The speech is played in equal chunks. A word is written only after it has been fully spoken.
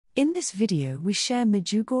In this video we share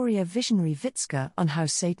Medjugorje Visionary Vicka on how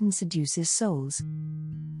Satan seduces souls.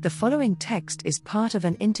 The following text is part of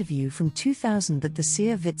an interview from 2000 that the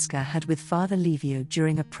seer Vicka had with Father Livio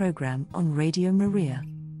during a program on Radio Maria.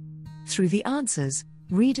 Through the answers,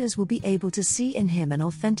 readers will be able to see in him an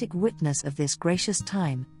authentic witness of this gracious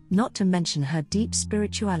time, not to mention her deep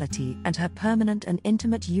spirituality and her permanent and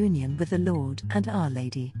intimate union with the Lord and Our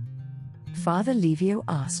Lady. Father Livio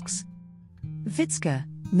asks, Vicka,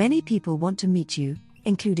 many people want to meet you,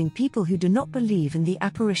 including people who do not believe in the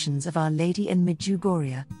apparitions of Our Lady in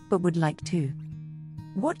Medjugorje, but would like to.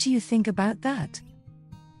 What do you think about that?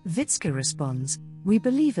 Vicka responds, we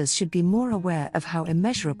believers should be more aware of how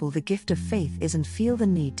immeasurable the gift of faith is and feel the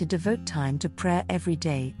need to devote time to prayer every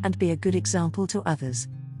day and be a good example to others.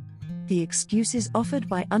 The excuses offered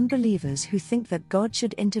by unbelievers who think that God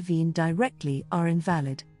should intervene directly are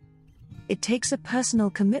invalid. It takes a personal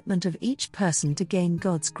commitment of each person to gain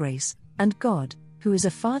God's grace, and God, who is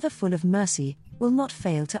a Father full of mercy, will not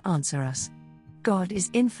fail to answer us. God is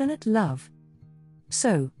infinite love.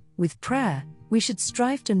 So, with prayer, we should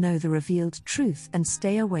strive to know the revealed truth and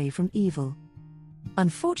stay away from evil.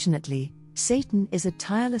 Unfortunately, Satan is a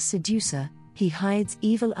tireless seducer. He hides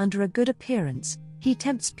evil under a good appearance. He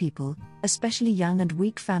tempts people, especially young and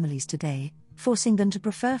weak families today, forcing them to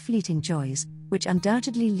prefer fleeting joys, which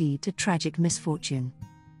undoubtedly lead to tragic misfortune.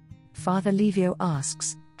 Father Livio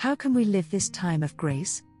asks, how can we live this time of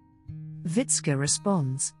grace? Vicka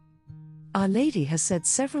responds, Our Lady has said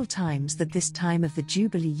several times that this time of the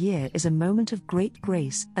Jubilee year is a moment of great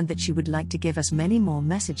grace and that she would like to give us many more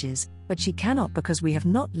messages, but she cannot because we have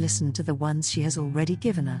not listened to the ones she has already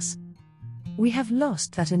given us. We have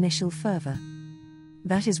lost that initial fervor.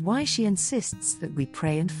 That is why she insists that we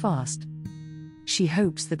pray and fast. She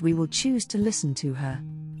hopes that we will choose to listen to her.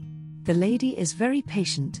 The Lady is very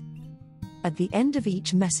patient. At the end of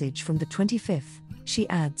each message from the 25th, she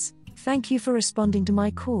adds, Thank you for responding to my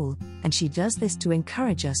call, and she does this to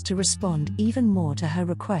encourage us to respond even more to her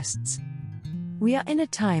requests. We are in a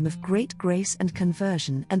time of great grace and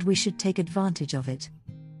conversion, and we should take advantage of it.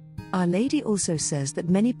 Our Lady also says that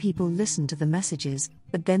many people listen to the messages,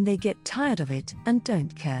 but then they get tired of it and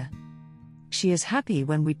don't care. She is happy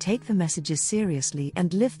when we take the messages seriously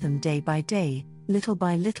and live them day by day, little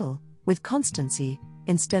by little, with constancy,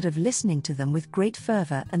 instead of listening to them with great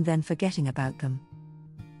fervor and then forgetting about them.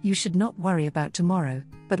 You should not worry about tomorrow,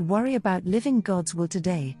 but worry about living God's will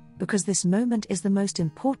today, because this moment is the most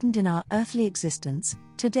important in our earthly existence,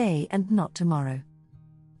 today and not tomorrow.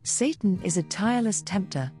 Satan is a tireless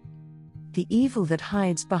tempter. The evil that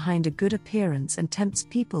hides behind a good appearance and tempts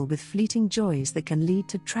people with fleeting joys that can lead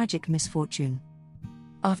to tragic misfortune.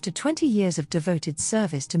 After 20 years of devoted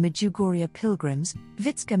service to Medjugorje pilgrims,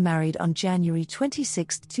 Vicka married on January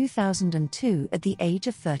 26, 2002 at the age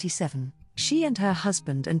of 37. She and her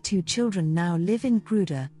husband and 2 children now live in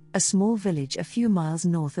Gruda, a small village a few miles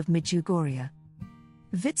north of Medjugorje.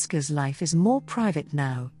 Vicka's life is more private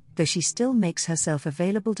now, though she still makes herself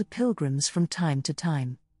available to pilgrims from time to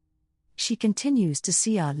time. She continues to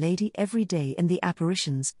see Our Lady every day in the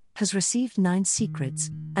apparitions, has received 9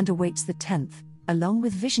 secrets, and awaits the 10th, along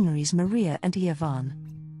with visionaries Maria and Ivan.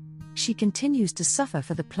 She continues to suffer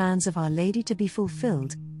for the plans of Our Lady to be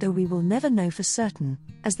fulfilled, though we will never know for certain,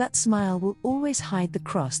 as that smile will always hide the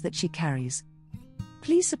cross that she carries.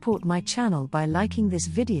 Please support my channel by liking this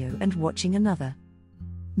video and watching another.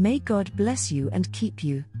 May God bless you and keep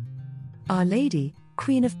you. Our Lady,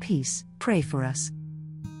 Queen of Peace, pray for us.